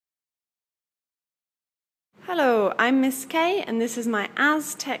Hello, I'm Miss K and this is my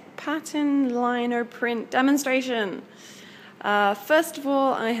Aztec pattern lino print demonstration. First of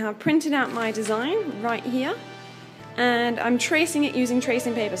all, I have printed out my design right here and I'm tracing it using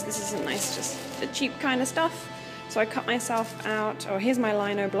tracing paper. So this isn't nice, just the cheap kind of stuff. So I cut myself out, here's my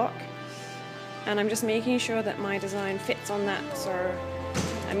lino block, and I'm just making sure that my design fits on that. So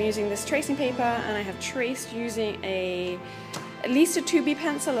I'm using this tracing paper and I have traced using at least a 2B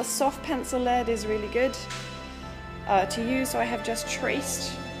pencil. A soft pencil lead is really good to use, so I have just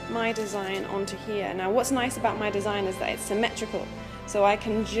traced my design onto here. Now what's nice about my design is that it's symmetrical, so I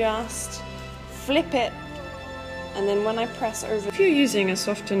can just flip it, and then when I press over, if you're using a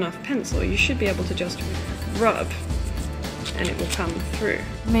soft enough pencil, you should be able to just rub and it will come through.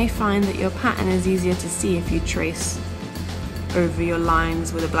 You may find that your pattern is easier to see if you trace over your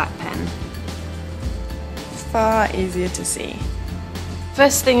lines with a black pen. Far easier to see.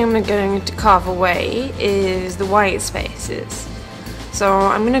 First thing I'm going to carve away is the white spaces. So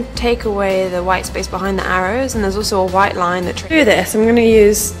I'm going to take away the white space behind the arrows, and there's also a white line that... To do this, I'm going to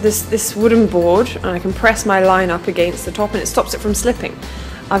use this wooden board, and I can press my line up against the top and it stops it from slipping.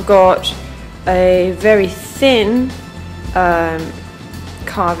 I've got a very thin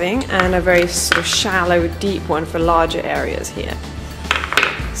carving and a very sort of shallow, deep one for larger areas here.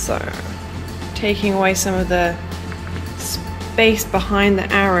 So taking away some of the space behind the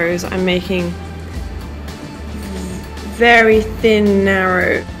arrows, I'm making very thin,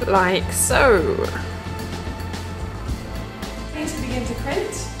 narrow, like so. Ready to begin to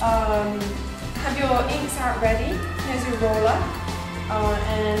print. Have your inks out ready. Here's your roller,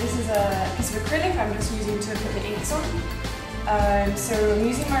 and this is a piece of acrylic I'm just using to put the inks on. So I'm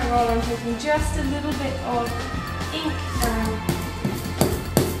using my roller, I'm taking just a little bit of ink and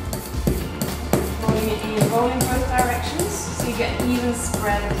rolling both directions so you get an even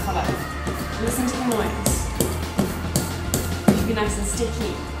spread of colour. Listen to the noise. It should be nice and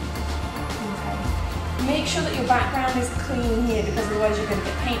sticky. Okay. Make sure that your background is clean here, because otherwise you're going to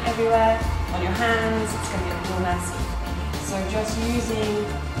get paint everywhere on your hands. It's going to get real messy. So just using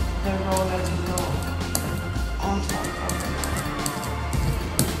the roller to roll on top of it.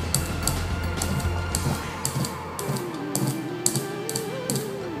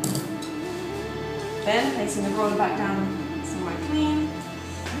 Then placing the roller back down somewhere clean,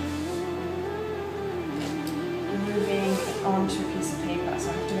 and moving it onto a piece of paper. So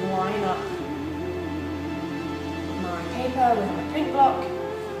I have to line up my paper with my print block.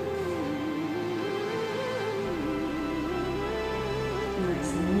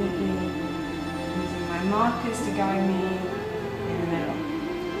 Nice and neatly, using my markers to guide me in the middle.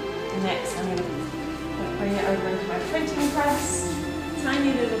 Next I'm going to bring it over into my printing press,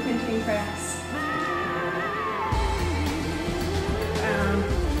 tiny little printing press.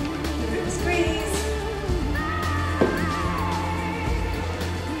 Give it a squeeze.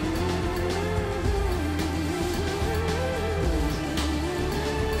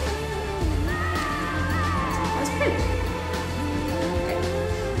 Let's print. Okay.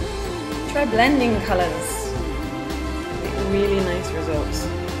 Try blending colours. Make really nice results.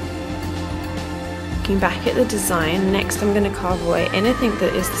 Looking back at the design, next I'm going to carve away anything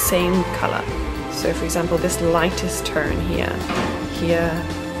that is the same colour. So for example, this lightest tone here, here,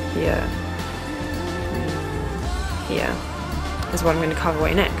 here, here is what I'm going to carve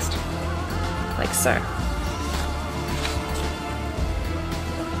away next, like so.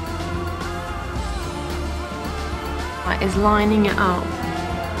 That is lining it up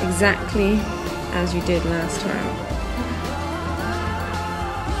exactly as you did last time.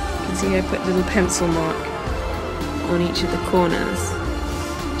 You can see I put a little pencil mark on each of the corners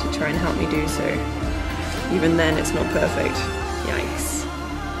to try and help me do so. Even then it's not perfect. Yikes.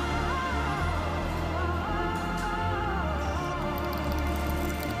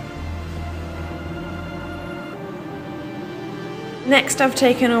 Next I've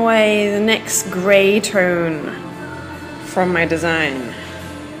taken away the next grey tone from my design.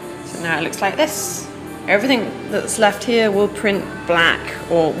 So now it looks like this. Everything that's left here will print black,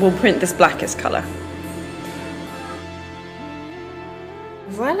 or will print this blackest colour.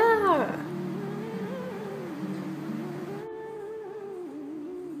 Voila!